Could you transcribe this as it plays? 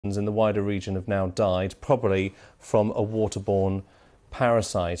in the wider region have now died, probably from a waterborne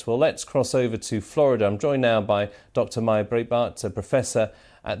parasite. Well, let's cross over to Florida. I'm joined now by Dr. Mya Breitbart, a professor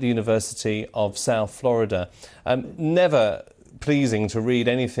at the University of South Florida. Never pleasing to read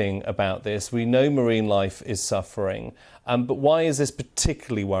anything about this. We know marine life is suffering, but why is this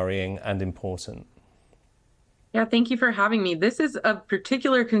particularly worrying and important? Yeah, thank you for having me. This is of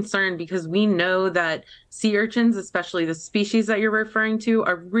particular concern because we know that sea urchins, especially the species that you're referring to,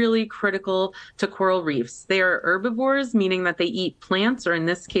 are really critical to coral reefs. They are herbivores, meaning that they eat plants, or in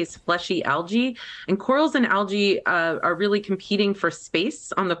this case, fleshy algae. And corals and algae are really competing for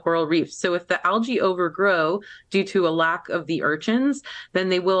space on the coral reef. So if the algae overgrow due to a lack of the urchins, then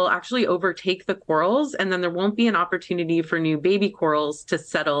they will actually overtake the corals, and then there won't be an opportunity for new baby corals to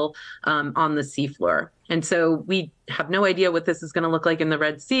settle on the seafloor. And so we have no idea what this is going to look like in the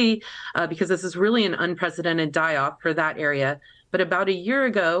Red Sea because this is really an unprecedented die-off for that area. But about a year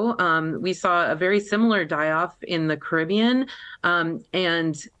ago, we saw a very similar die-off in the Caribbean,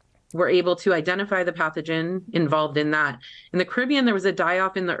 and we're able to identify the pathogen involved in that. In the Caribbean, there was a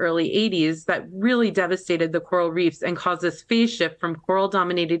die-off in the early 80s that really devastated the coral reefs and caused this phase shift from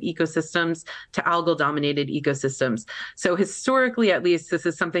coral-dominated ecosystems to algal-dominated ecosystems. So historically, at least, this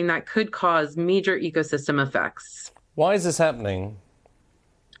is something that could cause major ecosystem effects. Why is this happening?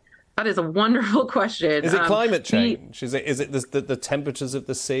 That is a wonderful question. Is it climate change? Is it the temperatures of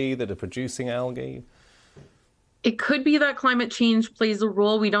the sea that are producing algae? It could be that climate change plays a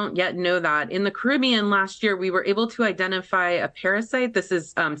role. We don't yet know that. In the Caribbean last year, we were able to identify a parasite. This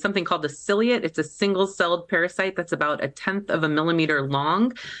is something called a ciliate. It's a single-celled parasite that's about 1/10 of a millimeter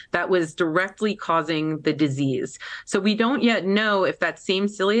long that was directly causing the disease. So we don't yet know if that same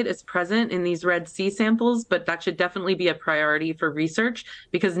ciliate is present in these Red Sea samples, but that should definitely be a priority for research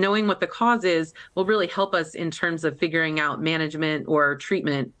because knowing what the cause is will really help us in terms of figuring out management or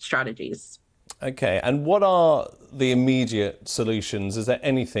treatment strategies. Okay, and what are the immediate solutions? Is there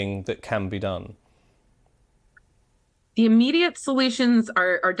anything that can be done? The immediate solutions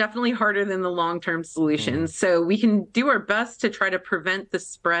are definitely harder than the long-term solutions. So we can do our best to try to prevent the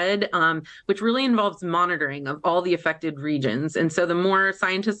spread, which really involves monitoring of all the affected regions. And so the more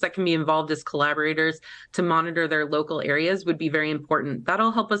scientists that can be involved as collaborators to monitor their local areas would be very important.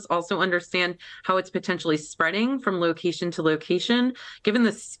 That'll help us also understand how it's potentially spreading from location to location. Given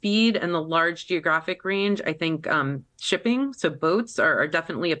the speed and the large geographic range, I think shipping, so boats are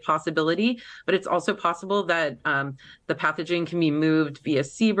definitely a possibility, but it's also possible that the pathogen can be moved via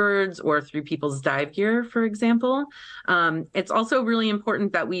seabirds or through people's dive gear, for example. It's also really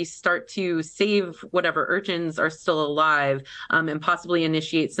important that we start to save whatever urchins are still alive and possibly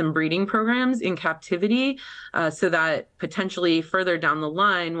initiate some breeding programs in captivity so that potentially further down the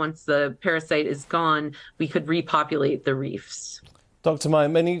line, once the parasite is gone, we could repopulate the reefs. Dr. Mya,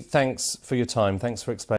 many thanks for your time. Thanks for explaining.